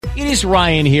It is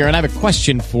Ryan here, and I have a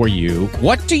question for you.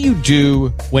 What do you do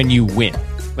when you win?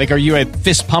 Like, are you a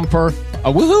fist pumper,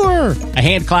 a woohooer, a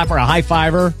hand clapper, a high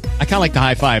fiver? I kind of like the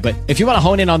high five, but if you want to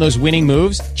hone in on those winning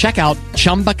moves, check out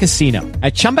Chumba Casino.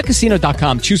 At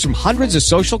ChumbaCasino.com, choose from hundreds of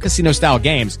social casino-style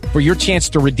games for your chance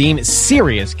to redeem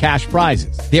serious cash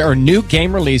prizes. There are new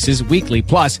game releases weekly,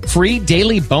 plus free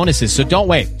daily bonuses. So don't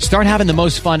wait. Start having the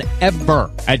most fun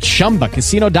ever at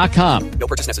ChumbaCasino.com. No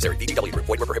purchase necessary. VGW. Void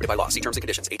where prohibited by law. See terms and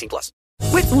conditions. 18+.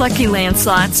 With Lucky Land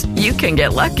Slots, you can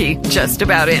get lucky just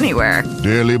about anywhere.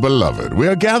 Dearly beloved, we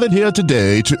are gathered here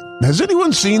today to... Has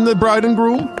anyone seen the bride and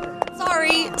groom?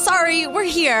 Sorry, we're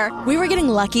here. We were getting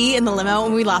lucky in the limo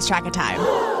and we lost track of time.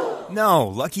 No,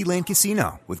 Lucky Land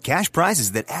Casino, with cash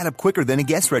prizes that add up quicker than a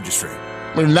guest registry.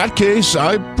 In that case,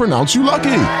 I pronounce you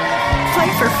lucky.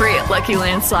 Play for free at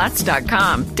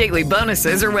LuckyLandSlots.com. Daily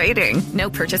bonuses are waiting. No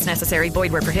purchase necessary.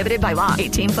 Void where prohibited by law.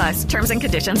 18+. Terms and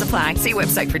conditions apply. See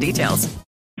website for details.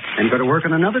 And go to work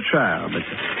on another trial, but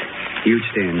you'd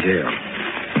stay in jail.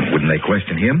 Wouldn't they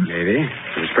question him? Maybe.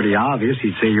 It was pretty obvious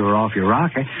he'd say you were off your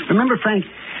rocker. Remember, Frank,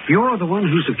 you're the one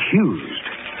who's accused.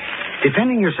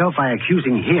 Defending yourself by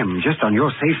accusing him just on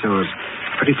your say-so is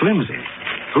pretty flimsy.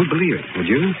 Who'd believe it, would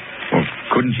you? Well,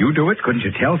 couldn't you do it? Couldn't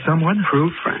you tell someone?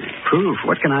 Proof, Frank. Proof.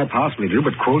 What can I possibly do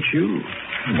but quote you?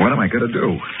 What am I going to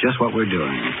do? Just what we're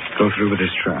doing. Go through with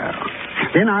this trial.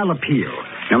 Then I'll appeal,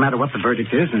 no matter what the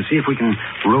verdict is, and see if we can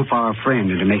rope our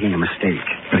friend into making a mistake.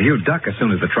 But he'll duck as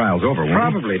soon as the trial's over, won't he?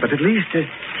 Probably, but at least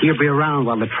he'll be around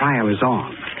while the trial is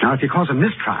on. Now, if you cause a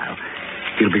mistrial,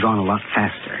 he'll be gone a lot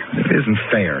faster. It isn't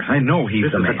fair. I know he's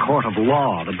the man. This is a court of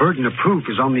law. The burden of proof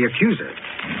is on the accuser.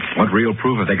 What real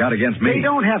proof have they got against me? They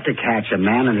don't have to catch a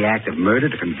man in the act of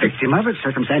murder to convict him of it.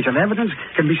 Circumstantial evidence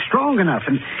can be strong enough,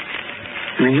 and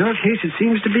in your case, it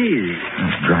seems to be.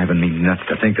 It's driving me nuts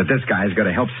to think that this guy's going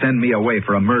to help send me away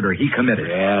for a murder he committed.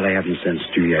 Yeah, they haven't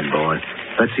sentenced you yet, boy.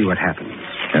 Let's see what happens.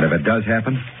 And if it does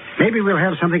happen? Maybe we'll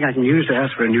have something I can use to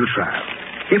ask for a new trial,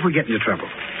 if we get into trouble.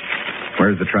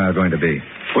 Where's the trial going to be?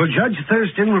 Well, Judge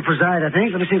Thurston will preside, I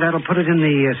think. Let me see, that'll put it in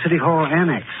the City Hall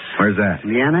Annex. Where's that?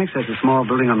 In the Annex, that's a small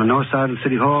building on the north side of the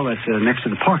City Hall. That's next to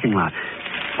the parking lot.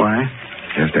 Why?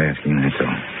 Just asking, that's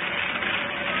all.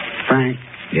 Frank?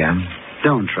 Yeah?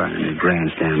 Don't try any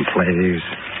grandstand plays.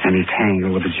 Any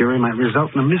tangle with the jury might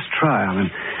result in a mistrial,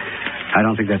 and I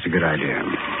don't think that's a good idea.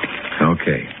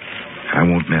 Okay. I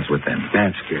won't mess with them.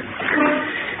 That's good.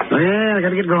 Well, yeah, I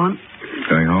gotta get going.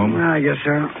 Going home? Well, I guess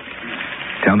so.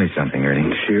 Tell me something, Ernie.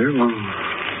 Sure. Well,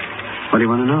 what do you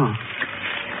want to know?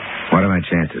 What are my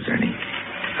chances, Ernie?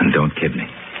 And don't kid me.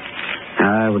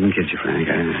 I wouldn't kid you, Frank.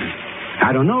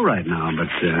 I don't know right now, but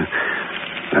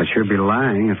I'd sure be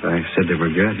lying if I said they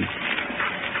were good.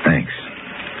 Thanks.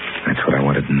 That's what I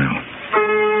wanted to know.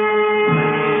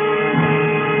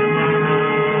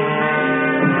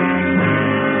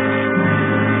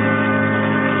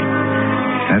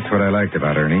 That's what I liked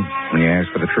about Ernie. When you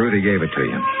asked for the truth, he gave it to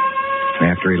you.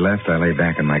 After he left, I lay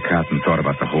back in my cot and thought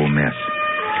about the whole mess.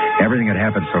 Everything had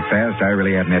happened so fast, I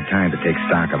really hadn't had time to take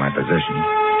stock of my position.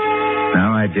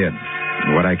 Now I did.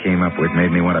 And what I came up with made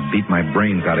me want to beat my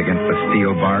brains out against the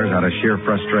steel bars out of sheer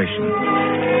frustration.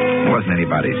 It wasn't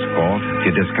anybody's fault. If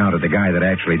you discounted the guy that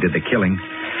actually did the killing,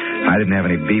 I didn't have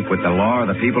any beef with the law or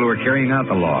the people who were carrying out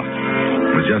the law.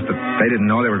 It was just that they didn't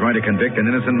know they were going to convict an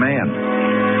innocent man.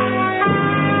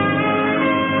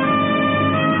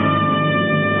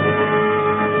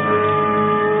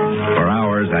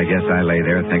 I guess I lay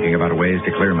there thinking about ways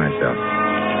to clear myself.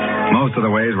 Most of the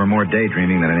ways were more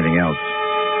daydreaming than anything else.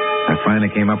 I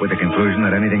finally came up with the conclusion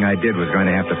that anything I did was going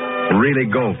to have to really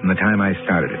go from the time I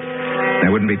started it. There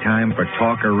wouldn't be time for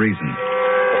talk or reason.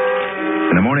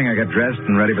 In the morning, I got dressed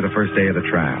and ready for the first day of the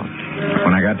trial.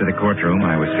 When I got to the courtroom,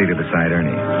 I was seated beside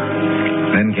Ernie.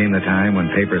 Then came the time when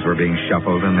papers were being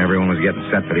shuffled and everyone was getting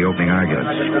set for the opening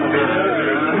arguments.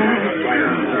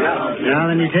 Now,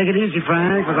 then you take it easy,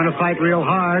 Frank. We're going to fight real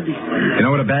hard. You know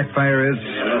what a backfire is?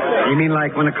 You mean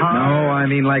like when a car... No, I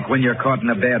mean like when you're caught in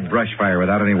a bad brush fire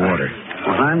without any water.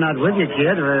 Well, I'm not with you,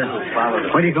 kid.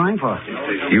 What are you going for?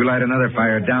 You light another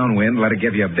fire downwind, let it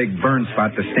give you a big burn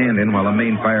spot to stand in while the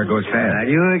main fire goes past.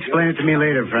 You explain it to me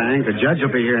later, Frank. The judge will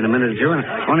be here in a minute or two, and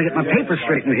I want to get my papers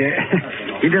straightened here.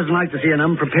 He doesn't like to see an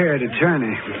unprepared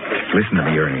attorney. Listen to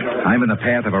me, Ernie. I'm in the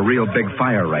path of a real big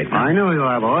fire right now. I know you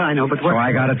are, boy. I know, but what... So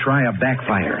I got to try a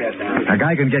backfire. A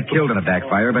guy can get killed in a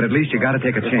backfire, but at least you got to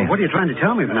take a chance. What are you trying to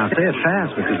tell me? Now, say it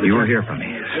fast, because... You were here for me.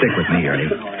 Stick with me, Ernie.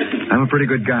 I'm a pretty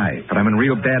good guy, but I'm in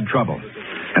real bad trouble.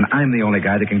 And I'm the only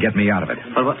guy that can get me out of it.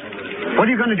 Well, what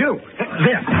are you going to do?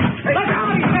 This.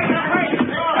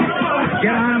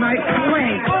 Get out of my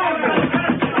way.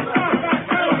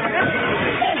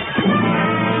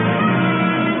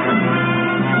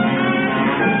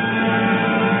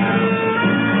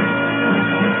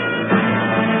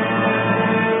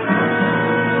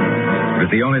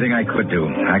 could do.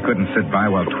 I couldn't sit by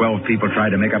while 12 people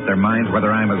tried to make up their minds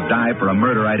whether I must die for a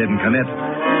murder I didn't commit.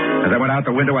 As I went out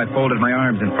the window, I folded my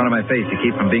arms in front of my face to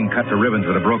keep from being cut to ribbons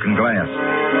with a broken glass.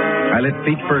 I lit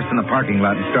feet first in the parking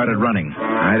lot and started running.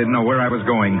 I didn't know where I was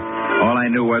going. All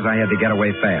I knew was I had to get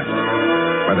away fast.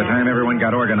 By the time everyone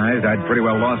got organized, I'd pretty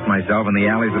well lost myself in the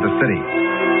alleys of the city.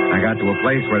 I got to a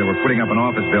place where they were putting up an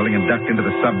office building and ducked into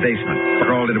the sub-basement,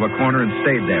 crawled into a corner and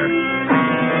stayed there.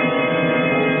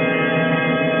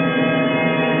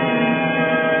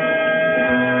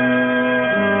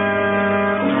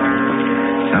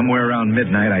 Somewhere around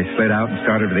midnight, I slid out and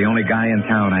started to the only guy in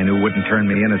town I knew wouldn't turn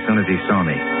me in as soon as he saw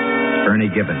me, Ernie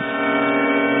Gibbons.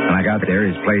 When I got there,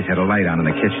 his place had a light on in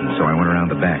the kitchen, so I went around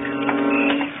the back.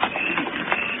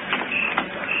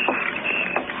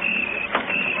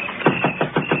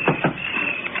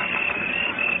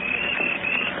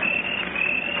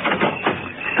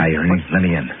 Hi, Ernie. Let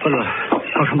me in.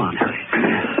 Oh, come on, Harry.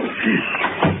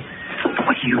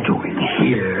 What are you doing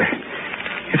here?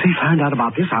 If they find out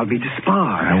about this, I'll be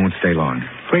disbarred. I won't stay long.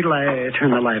 Wait till I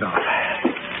turn the light off.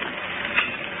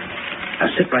 Now,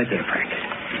 sit right there, Frank.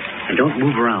 And don't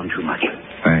move around too much.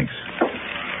 Thanks.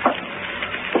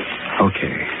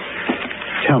 Okay.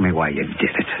 Tell me why you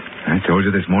did it. I told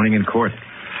you this morning in court.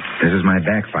 This is my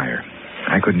backfire.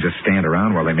 I couldn't just stand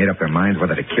around while they made up their minds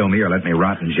whether to kill me or let me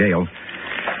rot in jail.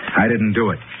 I didn't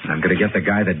do it. I'm going to get the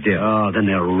guy that did. Oh, then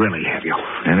they'll really have you.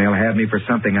 And they'll have me for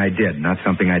something I did, not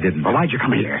something I didn't. Well, why'd you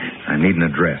come here? I need an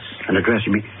address. An address,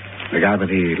 you mean? The guy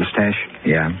with the mustache?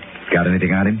 Yeah? Got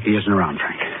anything on him? He isn't around,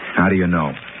 Frank. How do you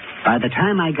know? By the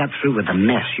time I got through with the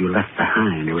mess you left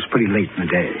behind, it was pretty late in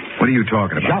the day. What are you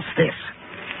talking about? Just this.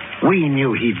 We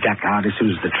knew he'd duck out as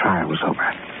soon as the trial was over.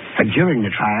 But during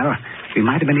the trial, we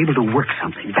might have been able to work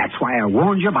something. That's why I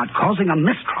warned you about causing a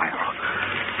mistrial.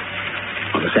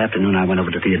 Well, this afternoon I went over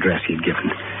to the address he'd given.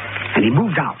 And he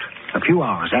moved out a few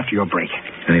hours after your break.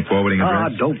 Any forwarding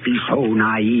address? Don't be so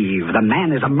naive. The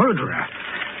man is a murderer.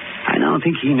 I don't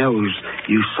think he knows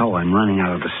you saw him running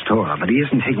out of the store, but he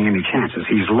isn't taking any chances.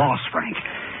 He's lost, Frank.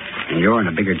 And you're in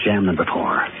a bigger jam than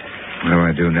before. What do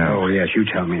I do now? Oh, yes, you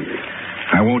tell me.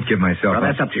 I won't give myself Well,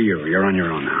 that's up to you. You're on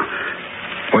your own now.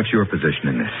 What's your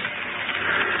position in this?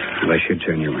 Well, I should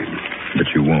turn you in. But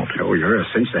you won't. Oh, you're a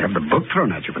cinch to have the book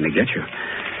thrown at you when they get you.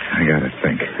 I gotta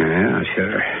think. Yeah,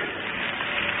 sure.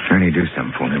 Ernie, do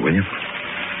something for me, will you?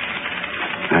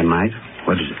 I might.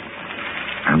 What is it?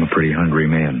 I'm a pretty hungry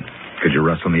man. Could you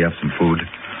rustle me up some food?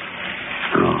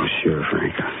 Oh, sure,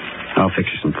 Frank. I'll fix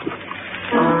you some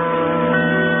food.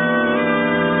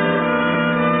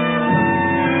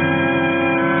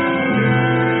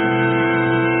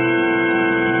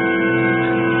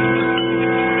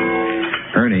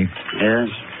 Ernie. Yes?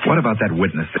 What about that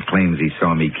witness that claims he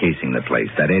saw me casing the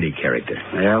place, that Eddie character?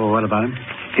 Yeah, well, what about him?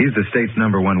 He's the state's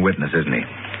 #1 witness, isn't he?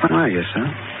 Well, I guess so.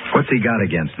 What's he got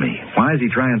against me? Why is he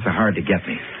trying so hard to get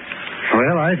me?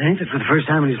 Well, I think that for the first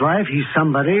time in his life, he's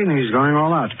somebody, and he's going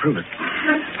all out to prove it.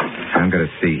 I'm going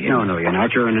to see him. No, you're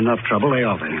not. You're in enough trouble. Lay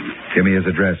off of him. Give me his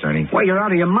address, Ernie. Well, you're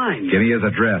out of your mind. Give me his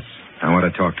address. I want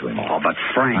to talk to him. Oh, but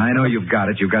Frank... I know you've got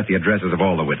it. You've got the addresses of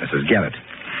all the witnesses. Get it.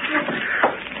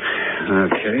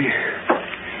 Okay.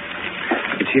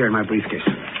 It's here in my briefcase.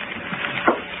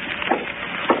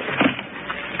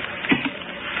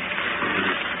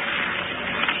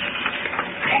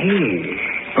 Hey.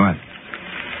 What?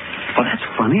 Well, that's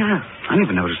funny. I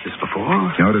never noticed this before.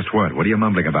 Noticed what? What are you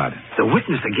mumbling about? The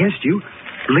witness against you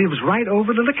lives right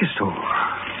over the liquor store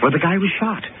where the guy was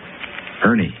shot.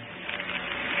 Ernie.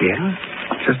 Yeah?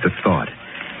 Just a thought.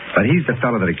 But he's the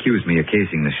fellow that accused me of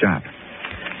casing the shop.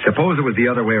 Suppose it was the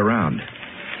other way around.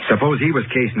 Suppose he was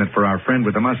casing it for our friend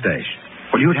with the mustache.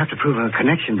 Well, you would have to prove a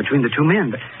connection between the two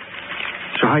men. But...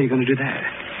 So how are you going to do that?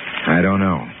 I don't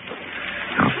know.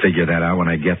 I'll figure that out when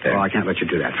I get there. Oh, I can't let you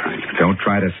do that, Frank. Don't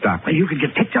try to stop Well, me. you could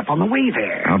get picked up on the way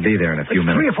there. I'll be there in a few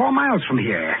minutes. 3 or 4 miles from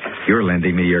here. You're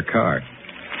lending me your car.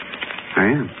 I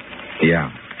am. Yeah.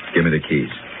 Give me the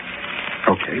keys.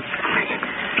 Okay.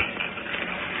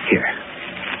 Here.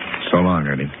 So long,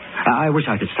 Ernie. I wish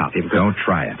I could stop you. Because... Don't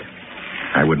try it.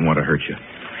 I wouldn't want to hurt you.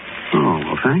 Oh,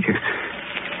 well, thank you.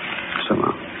 So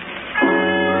long.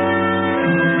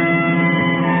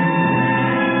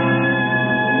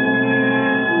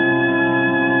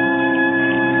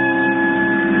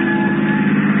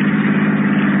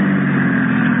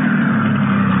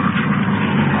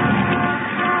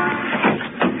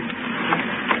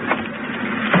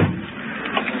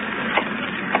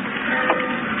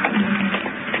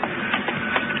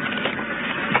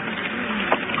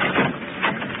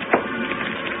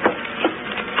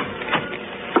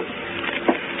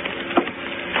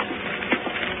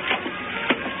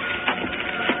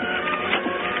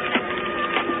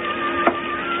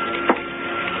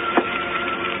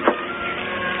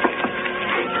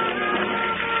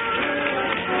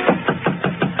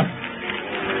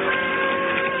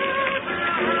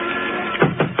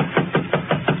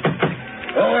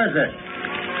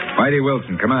 Eddie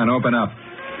Wilson, come on, open up.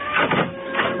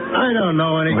 I don't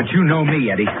know any. But you know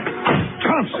me, Eddie.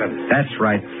 Thompson. That's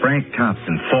right, Frank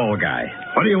Thompson, fall guy.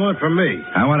 What do you want from me?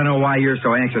 I want to know why you're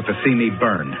so anxious to see me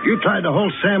burn. You tried to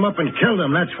hold Sam up and killed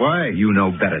him, that's why. You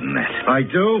know better than that. I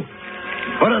do?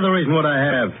 What other reason would I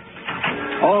have?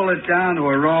 Hold it down to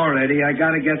a roar, Eddie. I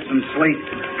gotta get some sleep.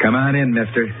 Come on in,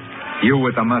 mister. You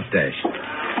with the mustache.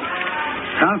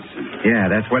 Thompson.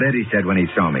 Yeah, that's what Eddie said when he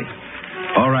saw me.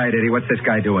 All right, Eddie, what's this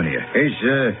guy doing here?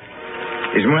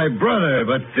 He's my brother,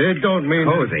 but it don't mean...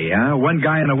 Posey, huh? One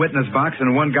guy in a witness box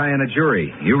and one guy in a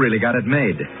jury. You really got it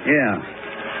made. Yeah.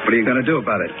 What are you gonna do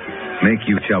about it? Make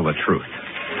you tell the truth.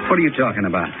 What are you talking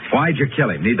about? Why'd you kill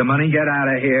him? Need the money? Get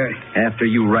out of here. After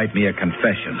you write me a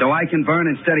confession. So I can burn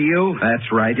instead of you?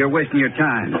 That's right. You're wasting your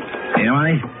time. Am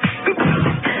I?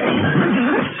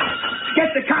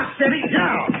 Get the cops, Eddie.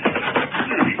 Now.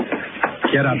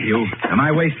 Get up, you. Am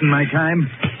I wasting my time?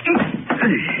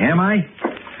 Am I?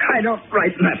 I don't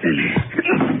write nothing.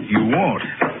 You won't.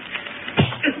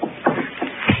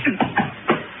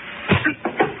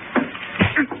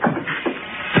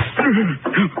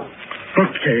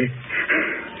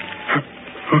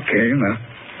 Okay, now.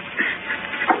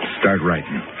 Start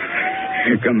writing.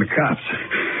 Here come the cops.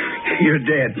 You're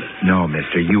dead. No,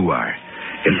 mister, you are.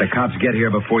 If the cops get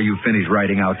here before you finish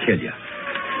writing, I'll kill you.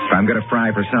 If I'm going to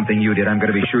fry for something you did, I'm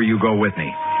going to be sure you go with me.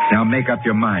 Now make up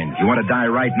your mind. You want to die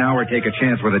right now or take a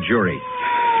chance with a jury?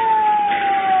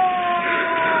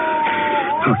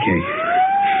 Okay.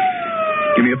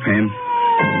 Give me a pen.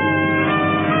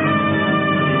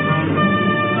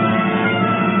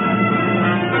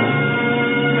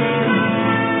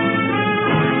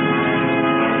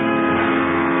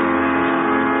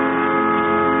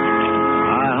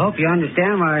 I hope you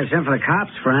understand why I sent for the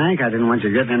cops, Frank. I didn't want you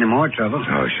to get in any more trouble.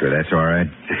 Oh, sure, that's all right.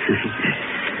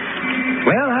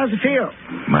 Well, how's it feel?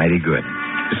 Mighty good.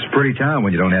 This is a pretty town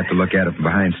when you don't have to look at it from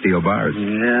behind steel bars.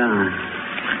 Yeah.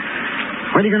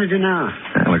 What are you going to do now?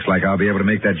 Looks like I'll be able to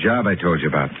make that job I told you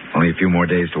about. Only a few more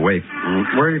days to wait.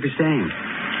 Where will you be staying?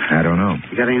 I don't know.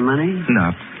 You got any money?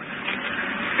 Enough.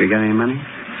 You got any money?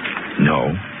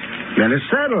 No. Then it's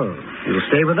settled. You'll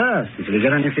stay with us until you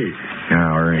get on your feet.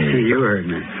 All right. You heard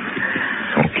me.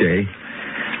 Okay.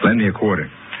 Lend me a quarter.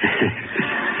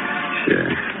 Sure.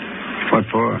 What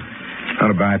for? How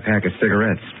to buy a pack of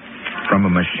cigarettes. From a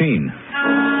machine.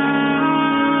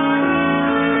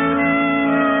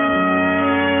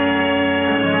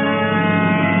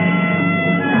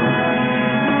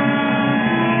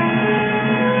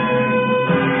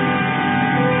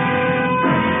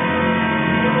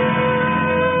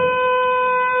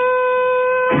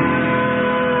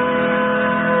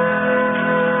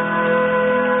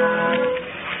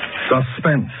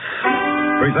 Suspense.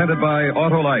 Presented by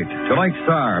Autolite. Tonight's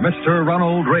star, Mr.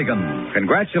 Ronald Reagan.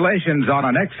 Congratulations on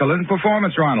an excellent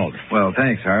performance, Ronald. Well,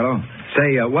 thanks, Harlow.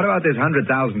 Say, what about this $100,000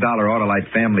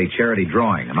 Autolite family charity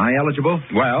drawing? Am I eligible?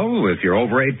 Well, if you're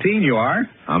over 18, you are.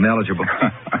 I'm eligible.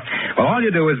 Well, all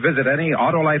you do is visit any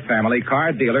Autolite family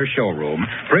car dealer showroom,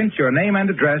 print your name and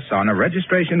address on a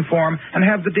registration form, and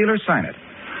have the dealer sign it.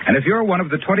 And if you're one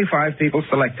of the 25 people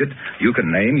selected, you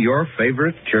can name your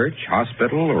favorite church,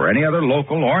 hospital, or any other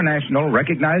local or national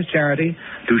recognized charity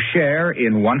to share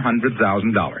in $100,000.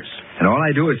 And all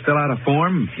I do is fill out a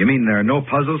form? You mean there are no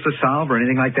puzzles to solve or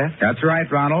anything like that? That's right,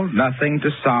 Ronald. Nothing to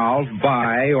solve,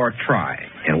 buy, or try.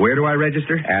 And where do I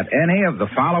register? At any of the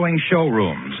following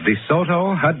showrooms: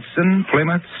 DeSoto, Hudson,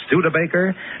 Plymouth,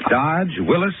 Studebaker, Dodge,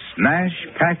 Willis, Nash,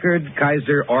 Packard,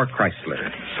 Kaiser, or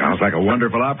Chrysler. Sounds like a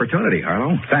wonderful opportunity,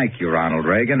 Harlow. Thank you, Ronald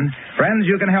Reagan. Friends,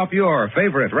 you can help your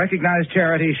favorite recognized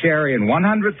charity share in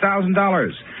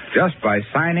 $100,000 just by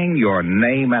signing your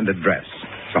name and address.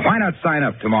 So why not sign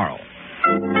up tomorrow?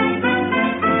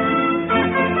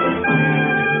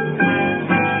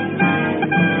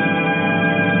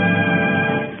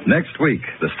 Next week,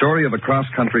 the story of a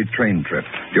cross-country train trip,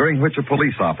 during which a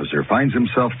police officer finds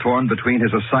himself torn between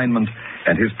his assignment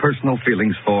and his personal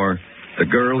feelings for the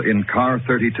girl in car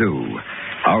 32.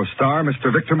 Our star,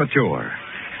 Mr. Victor Mature.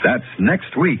 That's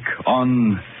next week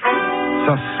on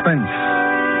Suspense.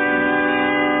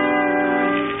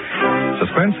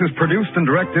 Suspense is produced and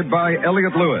directed by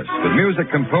Elliot Lewis, with music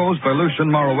composed by Lucien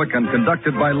Morawick and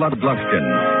conducted by Lud Gluskin.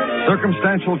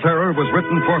 Circumstantial Terror was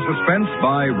written for Suspense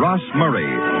by Ross Murray.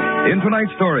 In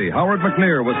tonight's story, Howard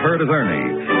McNear was heard as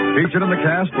Ernie. Featured in the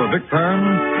cast were Vic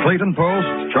Perrin, Clayton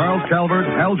Post, Charles Calvert,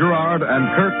 Hal Gerard, and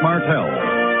Kurt Martell.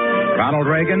 Ronald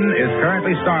Reagan is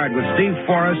currently starred with Steve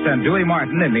Forrest and Dewey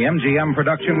Martin in the MGM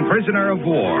production Prisoner of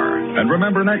War. And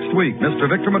remember next week, Mr.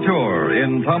 Victor Mature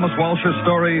in Thomas Walsh's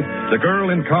story, The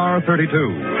Girl in Car 32.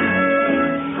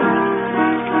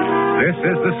 This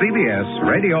is the CBS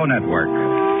Radio Network.